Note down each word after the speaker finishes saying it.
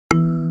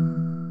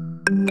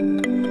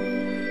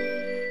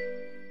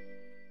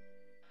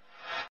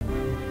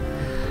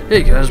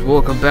Hey guys,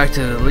 welcome back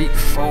to Elite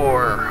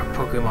 4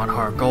 Pokemon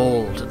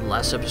HeartGold. In the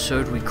last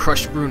episode, we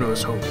crushed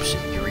Bruno's hopes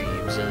and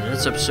dreams, and in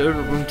this episode,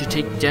 we're going to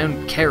take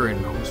down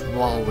Karen, who's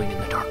wallowing in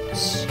the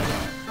darkness.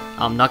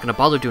 I'm not going to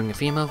bother doing a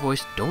female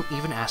voice, don't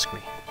even ask me.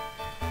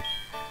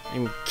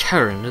 I'm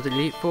Karen of the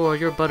Elite 4,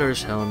 your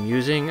Butters helm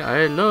using.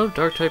 I love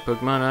Dark-type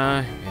Pokemon.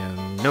 I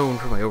am known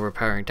for my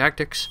overpowering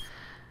tactics.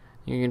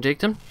 You can take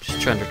them? Just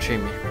try to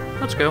entertain me.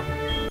 Let's go.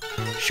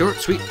 Short,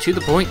 sweet, to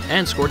the point,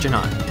 and scorching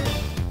hot.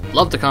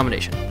 Love the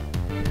combination.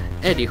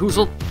 Eddie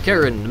Hoozle,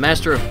 Karen, the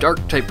master of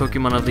Dark-type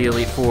Pokemon of the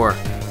Elite 4.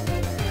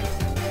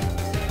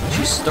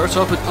 She starts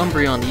off with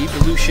Umbreon, the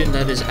evolution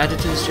that is added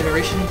to this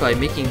generation by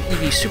making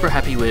Eevee super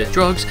happy with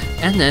drugs,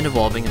 and then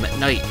evolving him at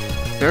night.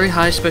 Very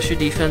high special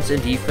defense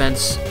and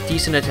defense,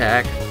 decent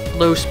attack,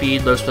 low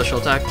speed, low special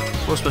attack,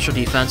 low special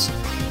defense,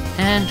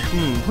 and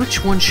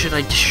which one should I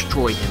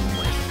destroy him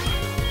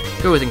with?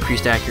 Go with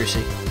increased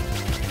accuracy.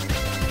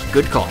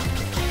 Good call.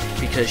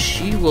 Because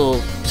she will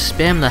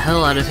spam the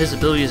hell out of his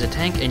ability as a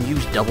tank and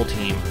use Double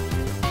Team.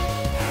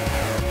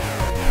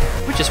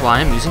 Which is why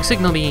I'm using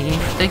Signal Beam.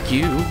 Thank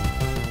you.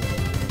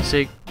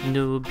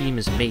 Signal Beam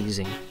is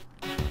amazing.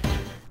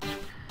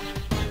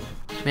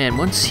 Man,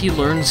 once he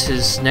learns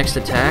his next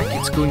attack,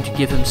 it's going to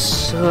give him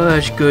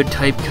such good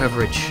type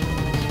coverage.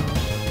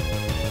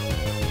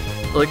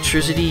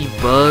 Electricity,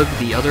 Bug,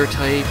 the other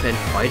type, and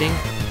Fighting.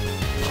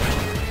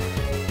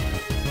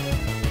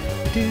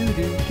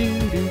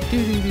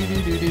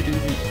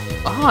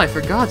 Oh, I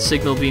forgot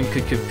Signal Beam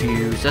could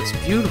confuse. That's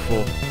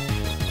beautiful.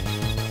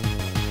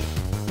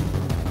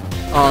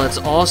 Oh, that's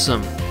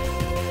awesome.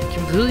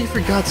 Completely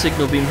forgot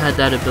Signal Beam had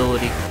that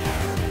ability.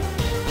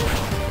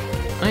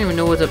 I don't even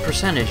know what the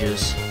percentage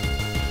is.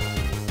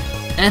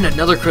 And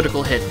another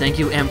critical hit. Thank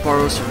you,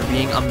 Ampharos, for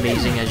being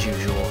amazing as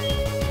usual.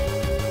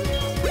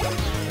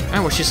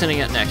 And what's she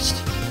sending out next?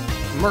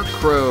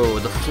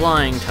 Murkrow, the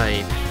flying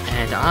type.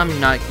 And I'm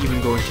not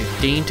even going to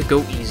deign to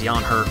go easy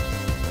on her.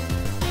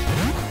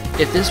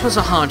 If this was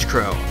a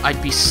Honchkrow,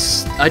 I'd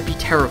be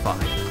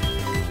terrified.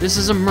 This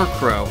is a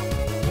Murkrow.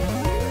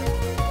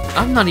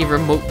 I'm not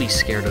even remotely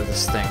scared of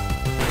this thing.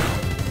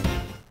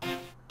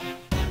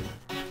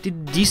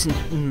 Did decent,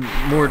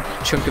 more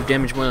chunk of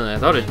damage more than I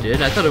thought it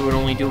did. I thought it would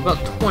only do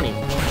about 20.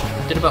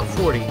 It did about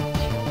 40.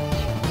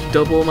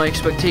 Double my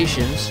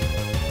expectations,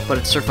 but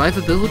its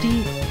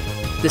survivability,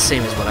 the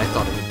same as what I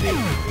thought it would be.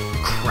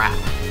 Crap.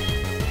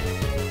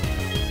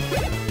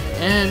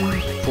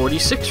 And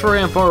 46 for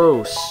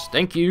Ampharos.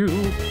 Thank you.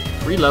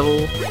 Free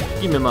level.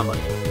 Give me my money.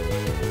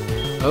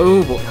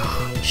 Oh boy.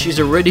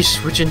 She's already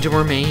switching to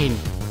her main.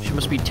 She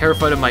must be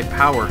terrified of my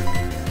power.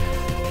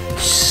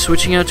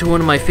 Switching out to one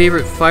of my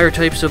favorite fire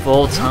types of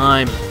all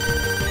time.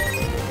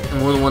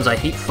 And one of the ones I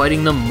hate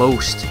fighting the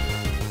most.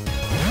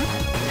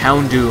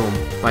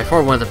 Houndoom. By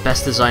far one of the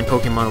best designed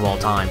Pokemon of all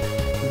time.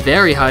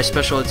 Very high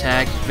special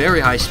attack, very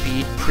high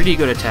speed, pretty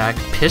good attack,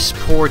 piss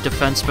poor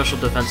defense, special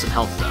defense, and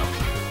health though.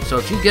 So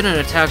if you get an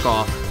attack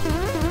off...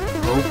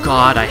 Oh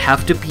god, I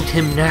have to beat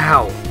him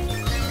now!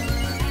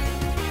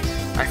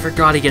 I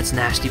forgot he gets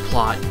Nasty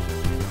Plot.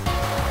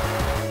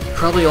 He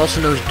probably also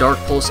knows Dark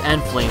Pulse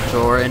and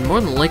Flamethrower, and more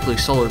than likely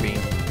Solar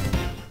Beam.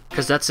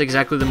 Because that's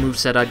exactly the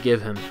moveset I'd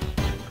give him.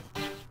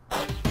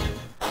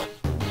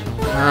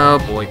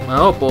 Oh boy,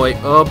 oh boy,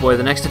 oh boy,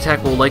 the next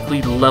attack will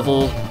likely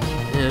level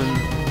him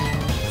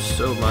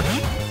so much.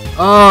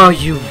 Oh,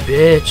 you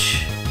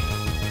bitch!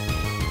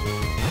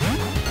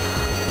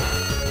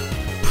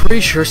 Pretty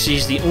sure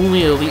she's the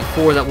only Elite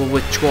 4 that will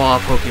withdraw a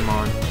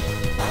Pokemon.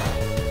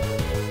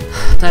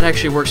 That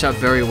actually works out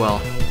very well.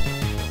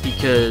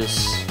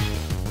 Because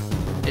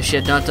if she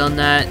had not done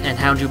that and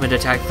Houndoom had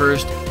attacked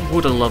first,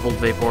 would have leveled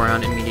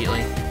Vaporeon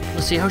immediately.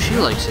 Let's see how she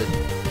likes it.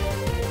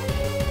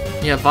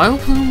 Yeah,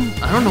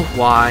 Vileplume, I don't know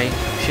why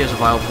she has a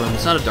Vileplume.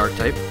 It's not a dark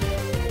type.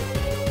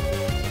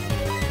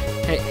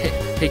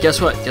 Hey,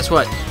 guess what? Guess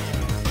what?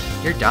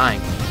 You're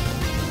dying.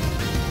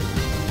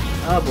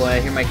 Oh boy, I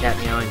hear my cat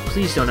meowing.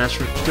 Please don't ask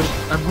for...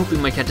 I'm hoping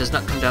my cat does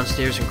not come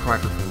downstairs and cry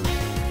for food.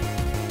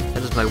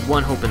 That is my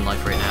one hope in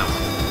life right now.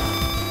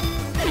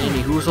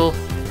 Amy Hoozle.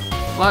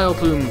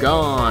 Vileplume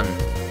gone.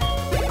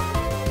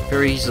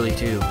 Very easily,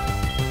 too.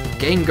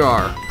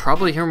 Gengar.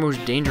 Probably her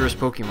most dangerous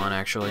Pokemon,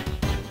 actually.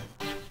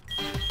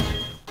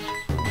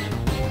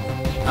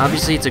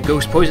 Obviously, it's a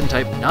Ghost Poison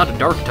type, not a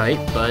Dark type,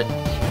 but...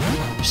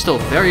 still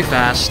very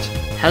fast.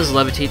 Has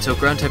Levitate, so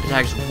ground type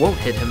attacks won't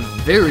hit him.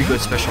 Very good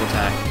special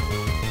attack.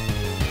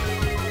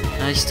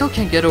 And I still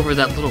can't get over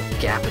that little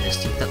gap in his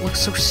teeth. That looks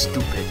so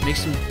stupid.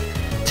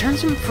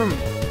 Turns him from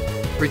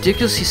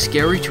ridiculously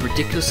scary to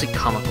ridiculously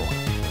comical.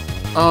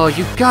 Oh,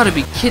 you gotta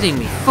be kidding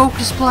me.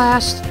 Focus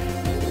Blast?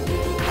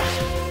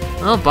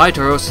 Well, bye,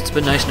 Tauros. It's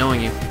been nice knowing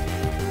you.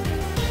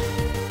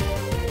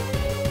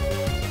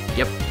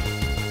 Yep.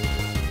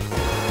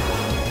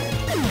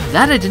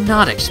 That I did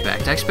not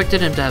expect. I expected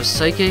him to have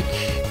Psychic,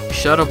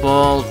 Shadow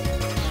Ball,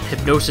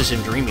 Hypnosis,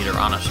 and Dream Eater,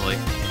 honestly.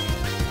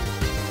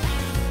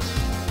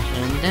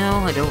 And now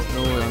I don't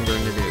know what I'm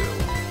going to do.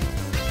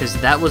 Because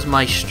that was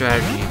my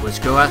strategy, was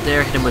go out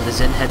there, hit him with a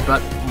Zen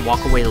Headbutt, and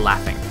walk away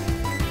laughing.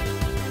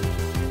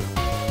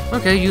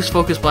 Okay, use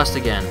Focus Blast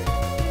again.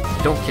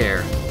 Don't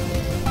care.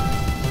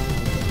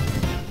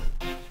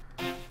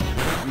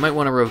 I might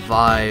want to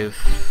revive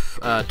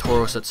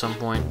Tauros at some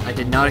point. I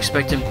did not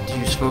expect him to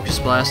use Focus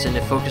Blast, and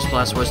if Focus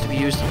Blast was to be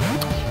used...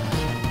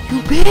 You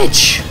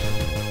bitch!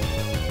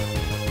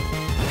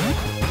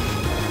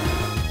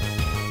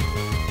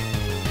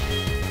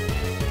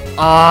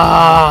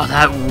 Ah,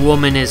 that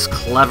woman is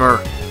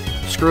clever.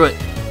 Screw it.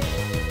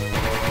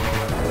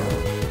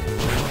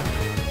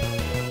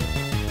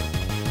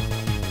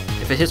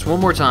 If it hits one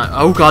more time...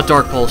 Oh god,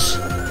 Dark Pulse.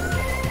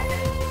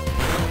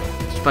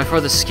 It's by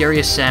far the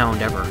scariest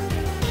sound ever.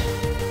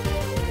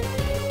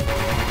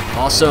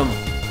 Awesome.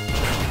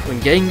 When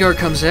Gengar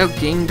comes out,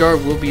 Gengar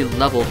will be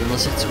leveled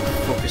unless it's a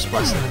Focus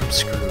Blast, and then I'm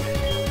screwed.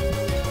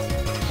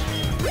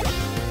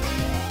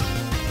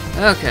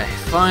 Okay,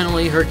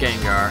 finally hurt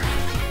Gengar.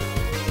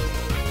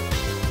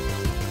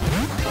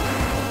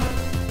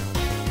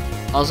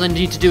 All I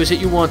need to do is hit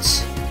you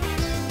once.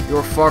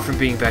 You're far from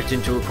being backed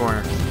into a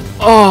corner.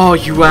 Oh,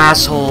 you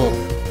asshole!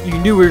 You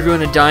knew we were going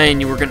to die and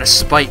you were going to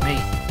spite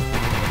me.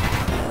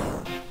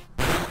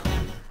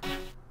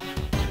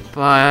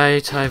 Bye,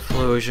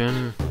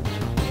 Typhlosion.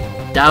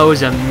 That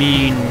was a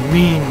mean,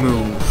 mean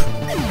move.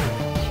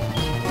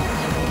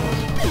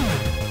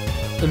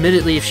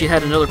 Admittedly, if she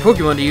had another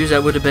Pokemon to use,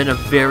 that would have been a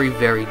very,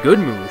 very good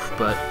move,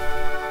 but...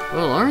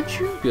 Well, aren't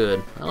you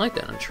good? I like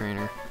that in a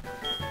trainer.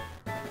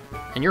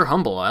 And you're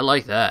humble, I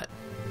like that.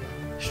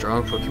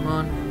 Strong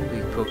Pokemon,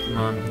 weak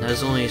Pokemon. That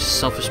is only a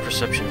selfish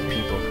perception of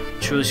people.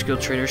 Truly skilled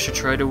trainers should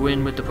try to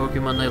win with the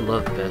Pokemon they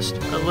love best.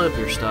 I love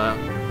your style.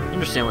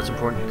 Understand what's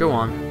important. Go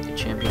on. The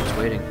champion's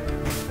waiting.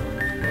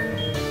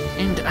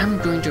 And I'm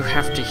going to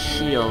have to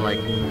heal,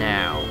 like,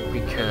 now.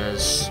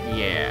 Because,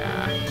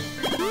 yeah.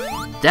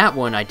 That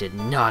one I did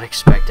not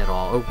expect at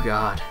all. Oh,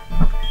 God.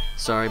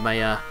 Sorry,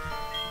 my,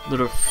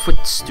 little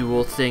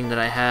footstool thing that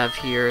I have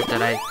here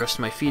that I rest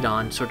my feet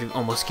on sort of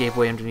almost gave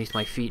way underneath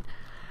my feet.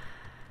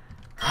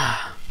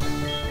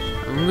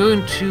 I'm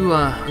going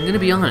to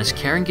be honest.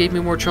 Karen gave me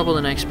more trouble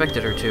than I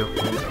expected her to.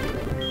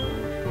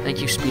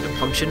 Thank you, Speed of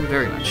Function,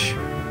 very much.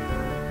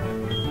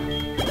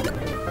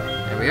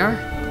 There we are.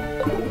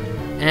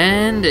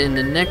 And in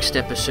the next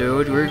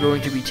episode, we're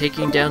going to be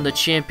taking down the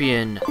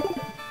champion,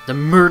 the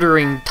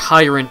murdering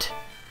tyrant.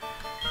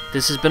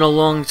 This has been a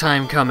long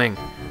time coming.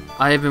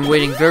 I have been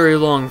waiting very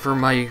long for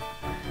my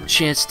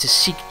chance to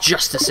seek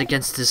justice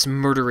against this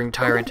murdering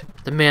tyrant.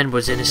 The man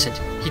was innocent.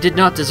 He did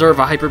not deserve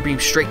a Hyper Beam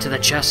straight to the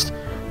chest.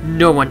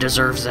 No one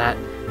deserves that.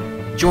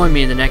 Join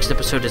me in the next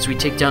episode as we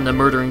take down the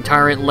murdering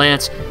tyrant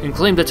Lance and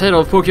claim the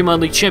title of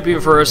Pokemon League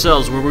Champion for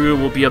ourselves, where we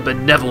will be a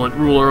benevolent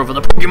ruler over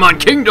the Pokemon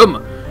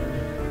Kingdom!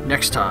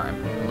 Next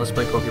time, let's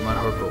play Pokemon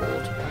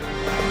HeartGold.